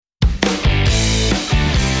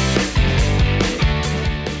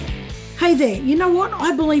Hey there, you know what?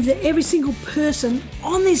 I believe that every single person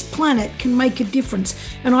on this planet can make a difference.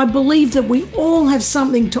 And I believe that we all have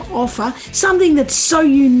something to offer, something that's so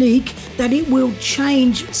unique that it will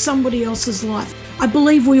change somebody else's life. I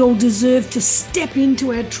believe we all deserve to step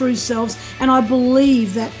into our true selves, and I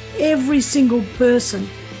believe that every single person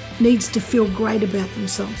needs to feel great about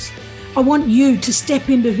themselves. I want you to step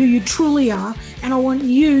into who you truly are, and I want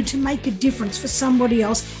you to make a difference for somebody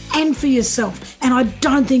else and for yourself. And I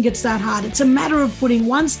don't think it's that hard. It's a matter of putting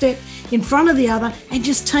one step in front of the other and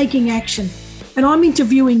just taking action. And I'm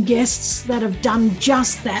interviewing guests that have done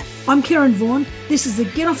just that. I'm Kerryn Vaughan. This is the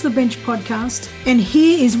Get Off the Bench podcast, and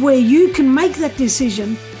here is where you can make that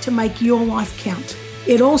decision to make your life count.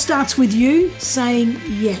 It all starts with you saying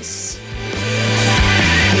yes.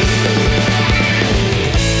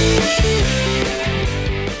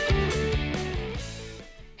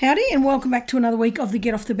 Howdy, and welcome back to another week of the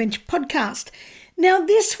Get Off the Bench podcast. Now,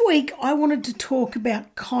 this week I wanted to talk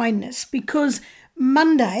about kindness because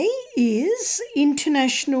Monday is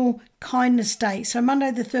International Kindness Day. So Monday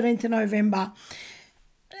the 13th of November.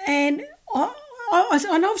 And I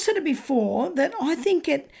know I've said it before that I think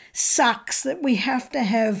it sucks that we have to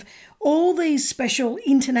have all these special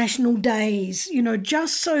international days,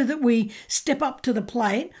 just so that we step up to the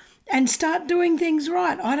plate and start doing things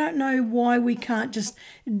right. I don't know why we can't just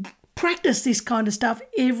practice this kind of stuff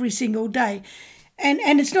every single day. And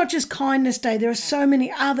it's not just Kindness Day. There are so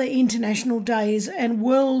many other international days and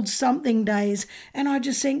world something days. And I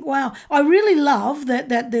just think, wow, I really love that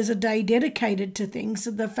there's a day dedicated to things.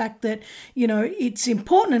 The fact that, it's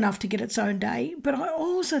important enough to get its own day. But I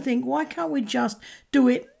also think, why can't we just do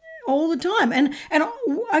it all the time? And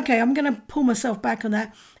okay, I'm going to pull myself back on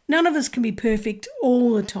that. None of us can be perfect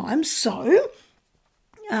all the time. So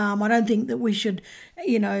I don't think that we should,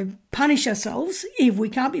 punish ourselves if we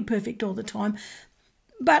can't be perfect all the time.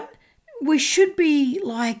 But we should be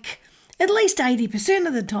like at least 80%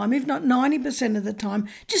 of the time, if not 90% of the time,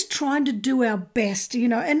 just trying to do our best,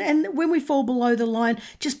 and when we fall below the line,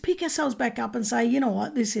 just pick ourselves back up and say, you know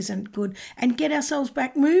what, this isn't good, and get ourselves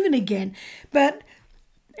back moving again. But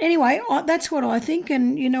anyway, that's what I think,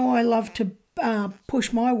 and, I love to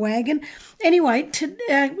push my wagon. Anyway,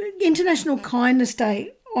 International Kindness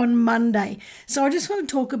Day on Monday. So I just want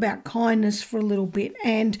to talk about kindness for a little bit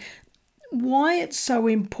and why it's so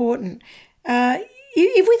important.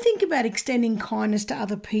 If we think about extending kindness to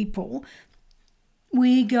other people,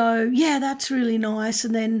 we go, yeah, that's really nice.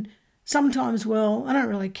 And then sometimes, well, I don't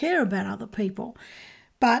really care about other people.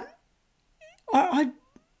 But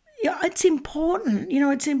it's important.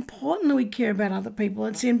 It's important that we care about other people.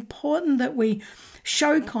 It's important that we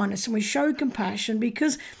show kindness and we show compassion,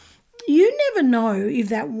 because you never know if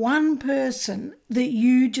that one person that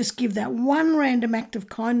you just give that one random act of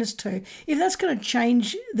kindness to, if that's going to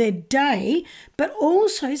change their day, but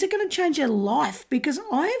also is it going to change their life? Because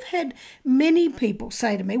I've had many people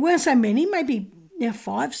say to me, well, so many, maybe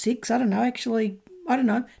 5, 6, I don't know. Actually, I don't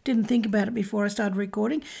know. Didn't think about it before I started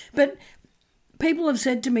recording. But people have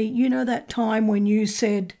said to me, that time when you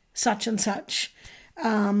said such and such,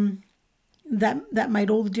 that made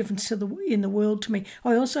all the difference in the world to me.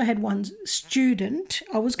 I also had one student,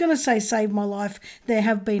 I was going to say saved my life. There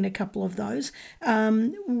have been a couple of those.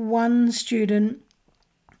 One student,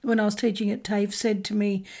 when I was teaching at TAFE, said to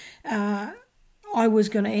me, I was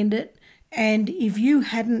going to end it, and if you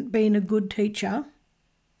hadn't been a good teacher,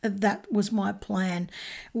 that was my plan.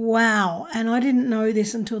 Wow. And I didn't know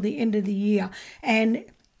this until the end of the year. And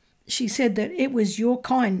she said that it was your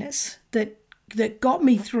kindness that got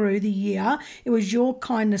me through the year. It was your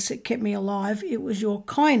kindness that kept me alive. It was your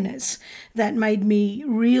kindness that made me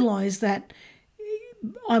realise that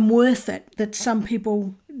I'm worth it, that some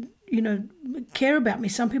people, care about me.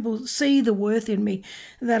 Some people see the worth in me,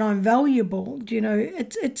 that I'm valuable.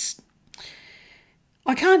 It's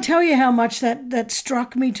I can't tell you how much that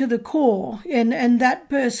struck me to the core. And that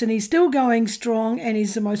person, he's still going strong, and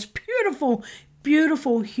he's the most beautiful,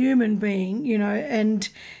 beautiful human being, and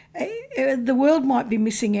the world might be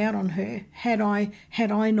missing out on her had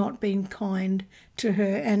I not been kind to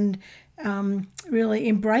her and really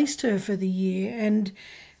embraced her for the year. And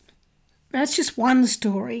that's just one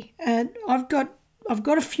story. And I've got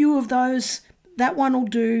a few of those. That one will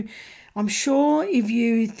do. I'm sure if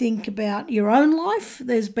you think about your own life,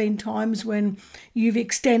 there's been times when you've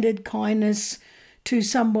extended kindness to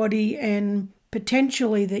somebody and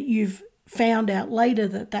potentially that you've found out later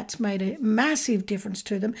that that's made a massive difference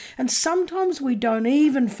to them. And sometimes we don't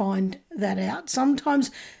even find that out.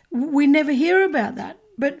 Sometimes we never hear about that.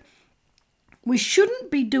 But we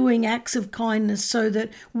shouldn't be doing acts of kindness so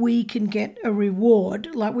that we can get a reward.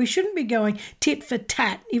 Like, we shouldn't be going tit for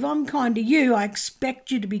tat. If I'm kind to you, I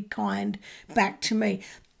expect you to be kind back to me.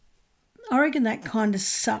 I reckon that kind of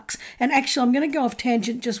sucks. And actually, I'm going to go off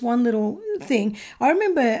tangent, just one little thing. I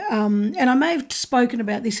remember, and I may have spoken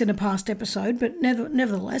about this in a past episode, but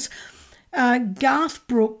nevertheless, Garth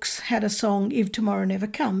Brooks had a song, If Tomorrow Never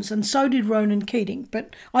Comes, and so did Ronan Keating.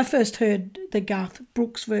 But I first heard the Garth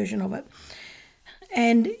Brooks version of it.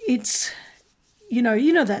 And it's, you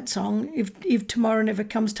know that song, if tomorrow never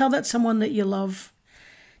comes. Tell that someone that you love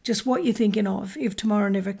just what you're thinking of, if tomorrow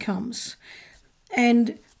never comes.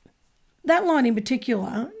 And that line in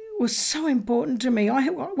particular was so important to me.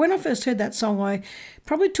 When I first heard that song, I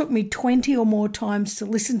probably took me 20 or more times to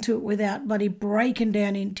listen to it without bloody breaking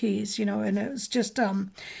down in tears, and it was just a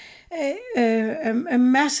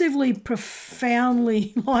massively,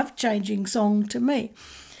 profoundly life-changing song to me.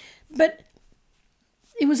 But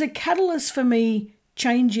it was a catalyst for me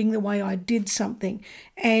changing the way I did something.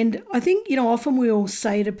 And I think, often we all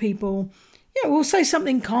say to people, we'll say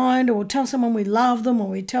something kind, or we'll tell someone we love them, or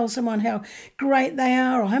we tell someone how great they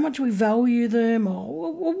are, or how much we value them,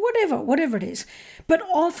 or whatever it is. But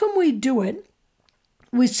often we do it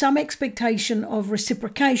with some expectation of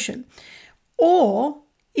reciprocation. Or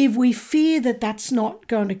if we fear that that's not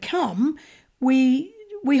going to come, we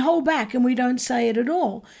hold back and we don't say it at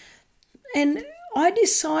all. And I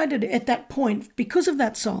decided at that point, because of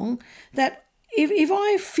that song, that if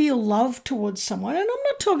I feel love towards someone, and I'm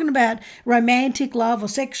not talking about romantic love or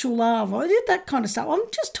sexual love or that kind of stuff, I'm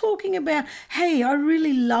just talking about, hey, I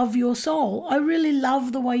really love your soul. I really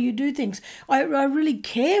love the way you do things. I really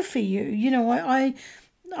care for you. I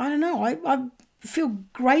don't know, I feel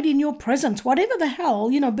great in your presence, whatever the hell,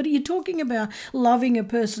 but you're talking about loving a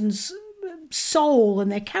person's soul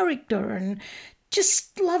and their character and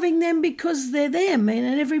just loving them because they're them,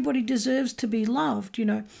 and everybody deserves to be loved,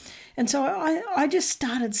 And so I just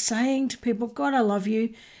started saying to people, God, I love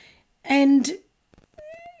you, and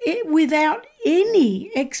without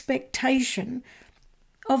any expectation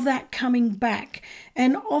of that coming back.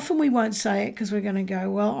 And often we won't say it because we're going to go,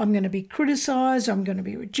 well, I'm going to be criticised, I'm going to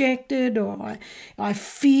be rejected, or I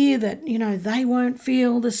fear that, they won't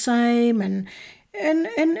feel the same, and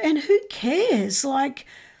who cares? Like,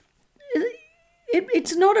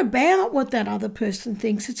 it's not about what that other person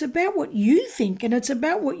thinks. It's about what you think, and it's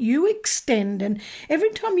about what you extend. And every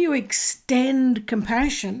time you extend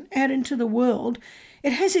compassion out into the world,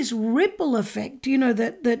 it has this ripple effect,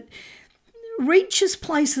 that reaches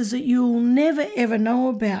places that you'll never, ever know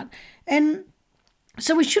about. And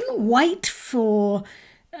so we shouldn't wait for,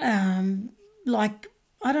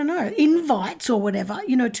 invites or whatever,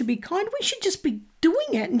 to be kind. We should just be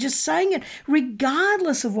doing it and just saying it,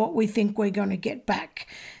 regardless of what we think we're going to get back.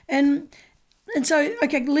 And so,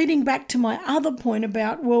 okay, leading back to my other point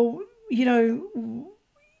about, well, to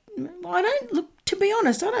be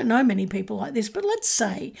honest, I don't know many people like this, but let's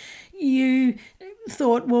say you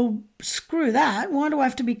thought, well, screw that. Why do I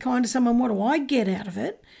have to be kind to someone? What do I get out of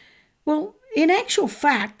it? Well, in actual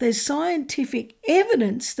fact, there's scientific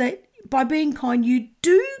evidence that by being kind, you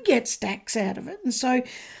do get stacks out of it. And so,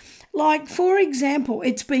 like, for example,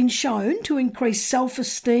 it's been shown to increase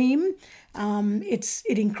self-esteem. It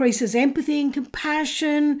increases empathy and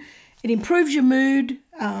compassion. It improves your mood.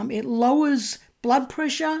 It lowers blood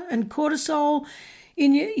pressure and cortisol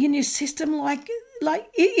in your system. Like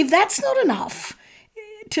if that's not enough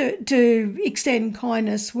to extend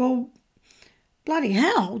kindness, well, bloody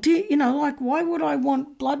hell, why would I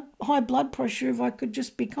want high blood pressure if I could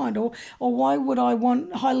just be kind? Or why would I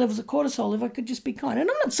want high levels of cortisol if I could just be kind? And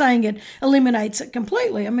I'm not saying it eliminates it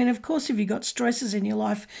completely. I mean, of course, if you've got stresses in your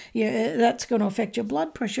life, that's going to affect your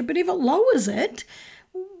blood pressure. But if it lowers it,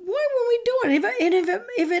 why would we do it?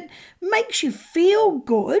 If it makes you feel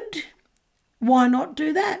good, why not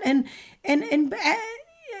do that? And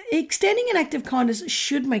extending an act of kindness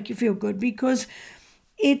should make you feel good, because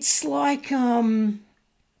it's like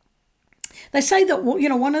they say that,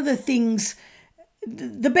 one of the things,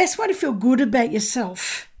 the best way to feel good about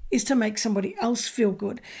yourself is to make somebody else feel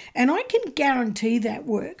good. And I can guarantee that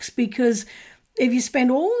works, because if you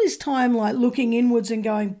spend all this time like looking inwards and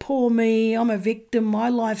going, poor me, I'm a victim, my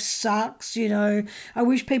life sucks, I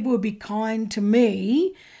wish people would be kind to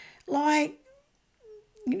me, like,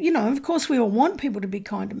 of course we all want people to be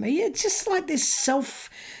kind to me. It's just like this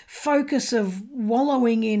self-focus of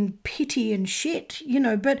wallowing in pity and shit,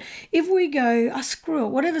 But if we go, screw it,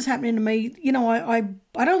 whatever's happening to me, I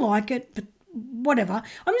don't like it, but whatever,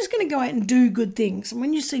 I'm just going to go out and do good things. And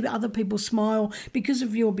when you see other people smile because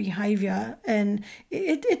of your behaviour, and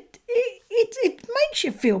it makes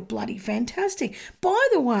you feel bloody fantastic. By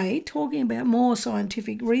the way, talking about more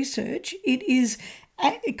scientific research,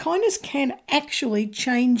 kindness can actually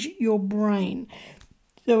change your brain.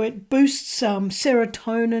 So it boosts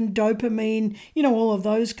serotonin, dopamine, all of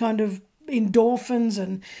those kind of endorphins,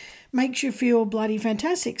 and makes you feel bloody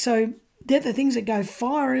fantastic. So they're the things that go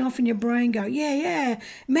firing off in your brain, go, yeah,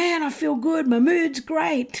 man, I feel good, my mood's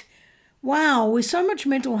great. Wow, with so much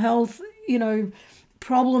mental health,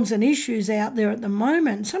 problems and issues out there at the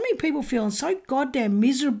moment, so many people feeling so goddamn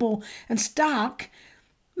miserable and stuck.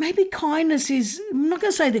 Maybe kindness is, I'm not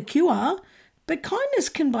going to say the cure, but kindness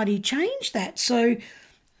can bloody change that. So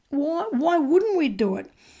why wouldn't we do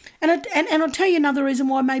it? And I'll tell you another reason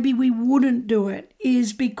why maybe we wouldn't do it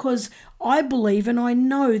is because I believe, and I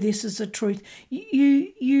know this is the truth,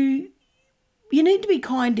 you need to be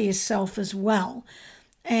kind to yourself as well.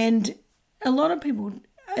 And a lot of people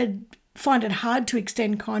find it hard to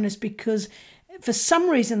extend kindness because for some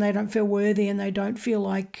reason they don't feel worthy and they don't feel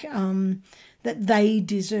like that they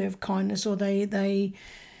deserve kindness, or they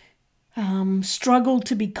struggle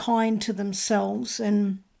to be kind to themselves.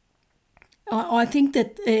 And I think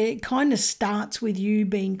that kindness starts with you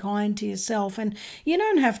being kind to yourself, and you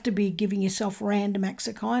don't have to be giving yourself random acts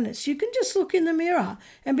of kindness. You can just look in the mirror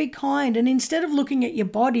and be kind, and instead of looking at your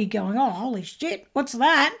body going, oh, holy shit, what's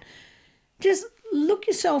that? Just look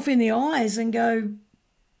yourself in the eyes and go,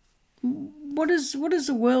 what does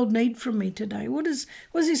the world need from me today? What does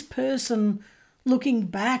this person looking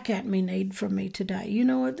back at me need from me today?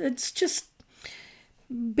 It's just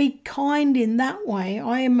be kind in that way.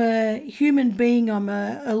 I am a human being. I'm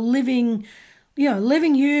a living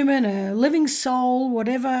human, a living soul,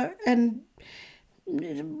 whatever. And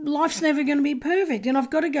life's never going to be perfect. And I've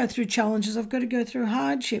got to go through challenges. I've got to go through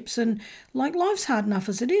hardships. And life's hard enough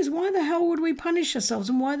as it is. Why the hell would we punish ourselves?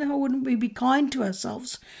 And why the hell wouldn't we be kind to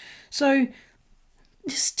ourselves? So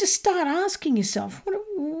just start asking yourself,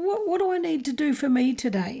 what do I need to do for me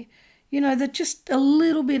today? That just a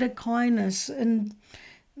little bit of kindness, and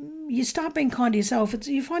you start being kind to yourself.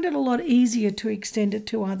 You find it a lot easier to extend it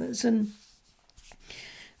to others. And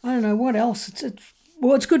I don't know what else.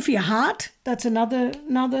 It's good for your heart. That's another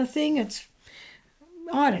thing.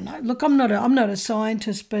 I don't know. Look, I'm not a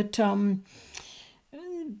scientist, but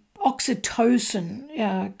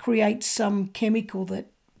oxytocin creates some chemical that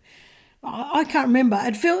I can't remember.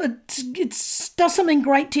 It does something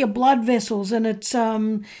great to your blood vessels, and it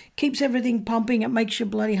keeps everything pumping. It makes your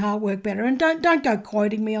bloody heart work better. And don't go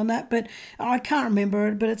quoting me on that, but I can't remember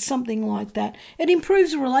it. But it's something like that. It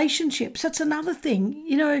improves relationships. That's another thing.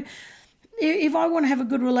 If I want to have a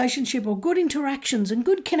good relationship or good interactions and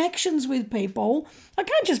good connections with people, I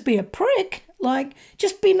can't just be a prick.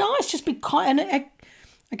 Just be nice. Just be kind.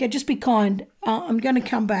 Okay, just be kind. I'm going to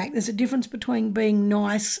come back. There's a difference between being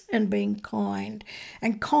nice and being kind.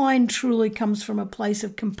 And kind truly comes from a place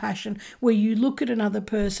of compassion, where you look at another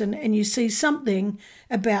person and you see something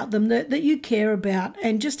about them that you care about,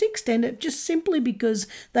 and just extend it just simply because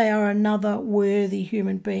they are another worthy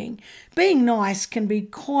human being. Being nice can be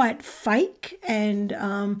quite fake, and,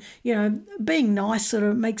 being nice sort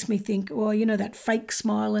of makes me think, well, that fake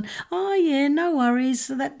smile and, oh, yeah, no worries,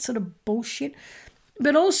 that sort of bullshit.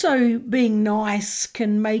 But also being nice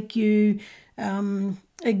can make you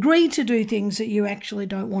agree to do things that you actually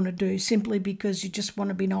don't want to do, simply because you just want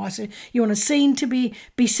to be nice. You want to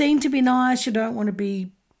be seen to be nice. You don't want to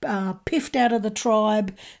be piffed out of the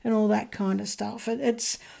tribe and all that kind of stuff.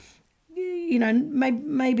 It's,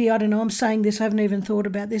 maybe, I don't know, I'm saying this, I haven't even thought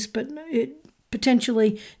about this, but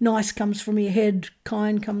potentially nice comes from your head,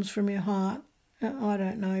 kind comes from your heart. I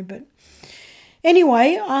don't know, but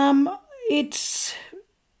anyway, I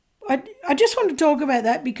just want to talk about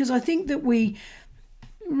that because I think that we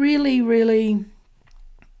really, really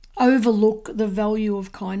overlook the value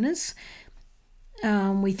of kindness.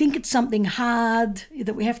 We think it's something hard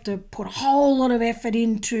that we have to put a whole lot of effort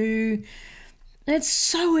into. It's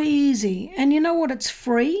so easy. And you know what? It's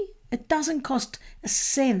free. It doesn't cost a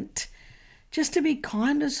cent just to be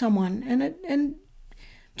kind to someone. And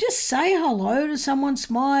just say hello to someone,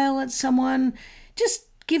 smile at someone, just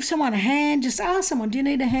give someone a hand, just ask someone, do you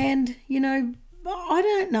need a hand? I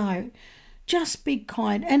don't know. Just be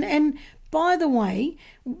kind. And by the way,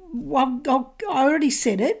 I already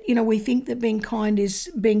said it, we think that being kind is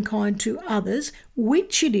being kind to others,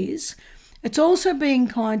 which it is. It's also being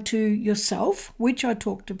kind to yourself, which I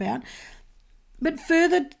talked about. But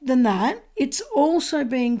further than that, it's also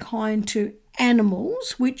being kind to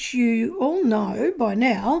animals, which you all know by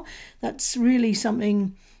now. That's really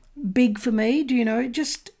something big for me. Do you know?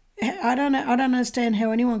 I don't understand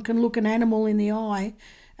how anyone can look an animal in the eye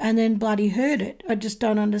and then bloody hurt it. I just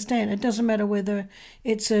don't understand. It doesn't matter whether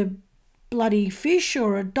it's a bloody fish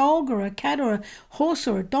or a dog or a cat or a horse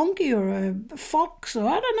or a donkey or a fox, or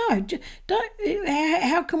I don't know.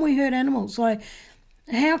 How can we hurt animals? Like,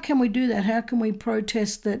 how can we do that? How can we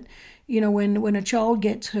protest that, when a child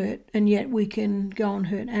gets hurt, and yet we can go and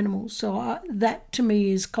hurt animals? So that to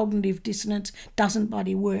me is cognitive dissonance, doesn't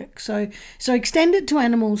bloody work. So extend it to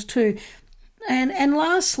animals too. And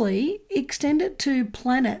lastly, extend it to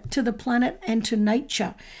the planet and to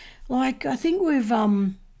nature. Like, I think we've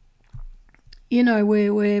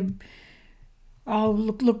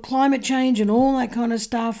look, climate change and all that kind of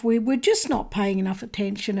stuff, we're just not paying enough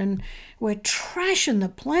attention, and we're trashing the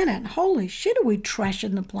planet. Holy shit, are we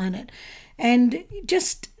trashing the planet? And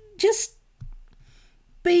just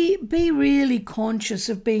be really conscious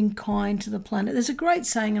of being kind to the planet. There's a great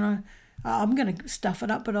saying, and I'm going to stuff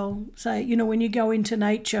it up, but I'll say, when you go into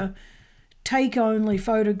nature, take only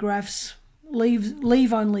photographs,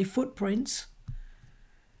 leave only footprints.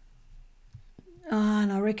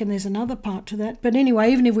 And I reckon there's another part to that. But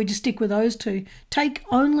anyway, even if we just stick with those two, take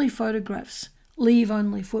only photographs, leave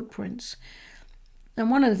only footprints.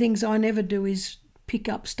 And one of the things I never do is pick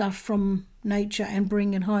up stuff from nature and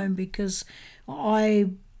bring it home, because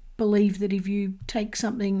I believe that if you take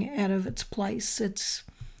something out of its place,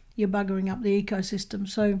 you're buggering up the ecosystem.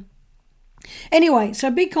 So anyway,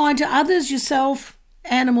 so be kind to others, yourself,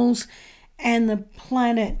 animals, and the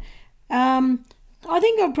planet. I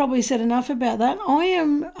think I've probably said enough about that. I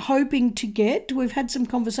am hoping to we've had some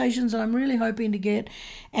conversations, I'm really hoping to get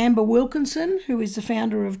Amber Wilkinson, who is the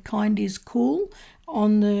founder of Kind is Cool,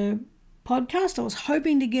 on the podcast. I was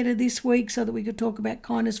hoping to get her this week so that we could talk about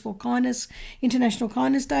Kindness for Kindness, International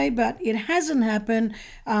Kindness Day, but it hasn't happened.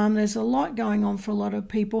 There's a lot going on for a lot of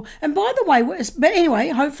people. And by the way, but anyway,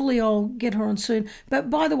 hopefully I'll get her on soon.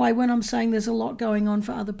 But by the way, when I'm saying there's a lot going on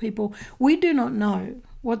for other people, we do not know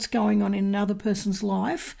what's going on in another person's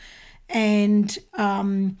life, and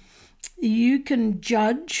you can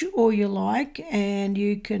judge all you like, and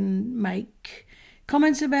you can make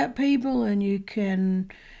comments about people, and you can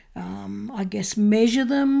measure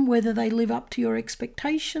them, whether they live up to your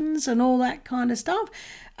expectations and all that kind of stuff.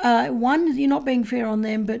 One, you're not being fair on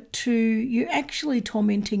them, but two, you're actually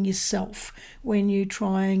tormenting yourself when you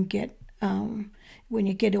try and get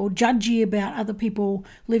all judgy about other people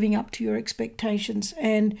living up to your expectations.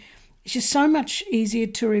 And it's just so much easier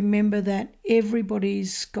to remember that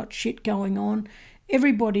everybody's got shit going on.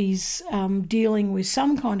 Everybody's dealing with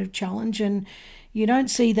some kind of challenge, and you don't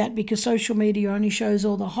see that because social media only shows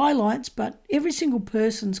all the highlights, but every single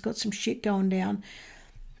person's got some shit going down.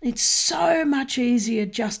 It's so much easier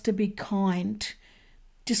just to be kind.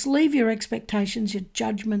 Just leave your expectations, your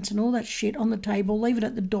judgments and all that shit on the table. Leave it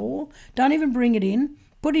at the door. Don't even bring it in.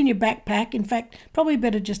 Put it in your backpack. In fact, probably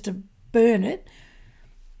better just to burn it,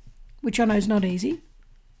 which I know is not easy.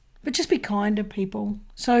 But just be kind to people.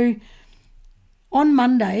 So on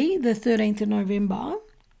Monday, the 13th of November,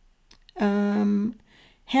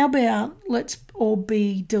 how about let's all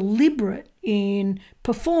be deliberate in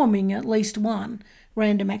performing at least one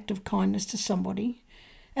random act of kindness to somebody,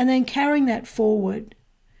 and then carrying that forward.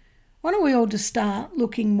 Why don't we all just start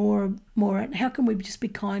looking more at how can we just be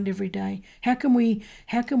kind every day? How can we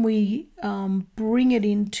bring it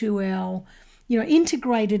into our,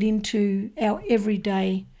 integrate it into our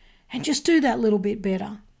everyday, and just do that little bit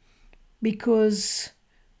better, because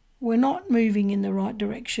we're not moving in the right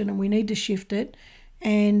direction and we need to shift it.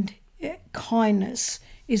 And kindness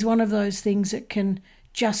is one of those things that can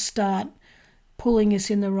just start pulling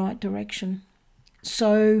us in the right direction.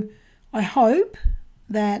 So I hope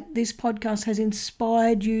that this podcast has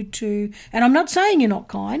inspired you to, and I'm not saying you're not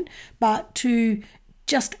kind, but to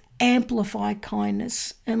just amplify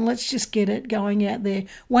kindness, and let's just get it going out there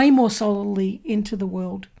way more solidly into the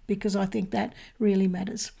world, because I think that really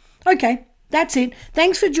matters. Okay, that's it.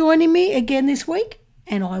 Thanks for joining me again this week,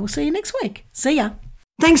 and I will see you next week. See ya.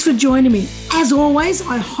 Thanks for joining me. As always,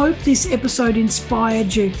 I hope this episode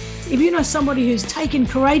inspired you. If you know somebody who's taken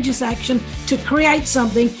courageous action to create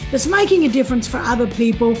something that's making a difference for other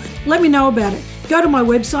people, let me know about it. Go to my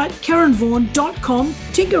website, kerrynvaughan.com,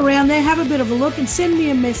 tinker around there, have a bit of a look, and send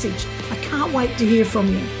me a message. I can't wait to hear from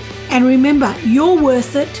you. And remember, you're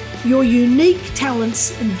worth it. Your unique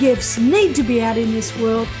talents and gifts need to be out in this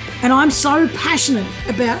world, and I'm so passionate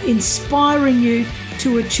about inspiring you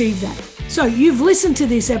to achieve that. So you've listened to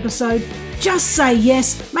this episode. Just say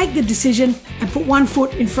yes, make the decision, and put one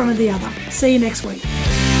foot in front of the other. See you next week.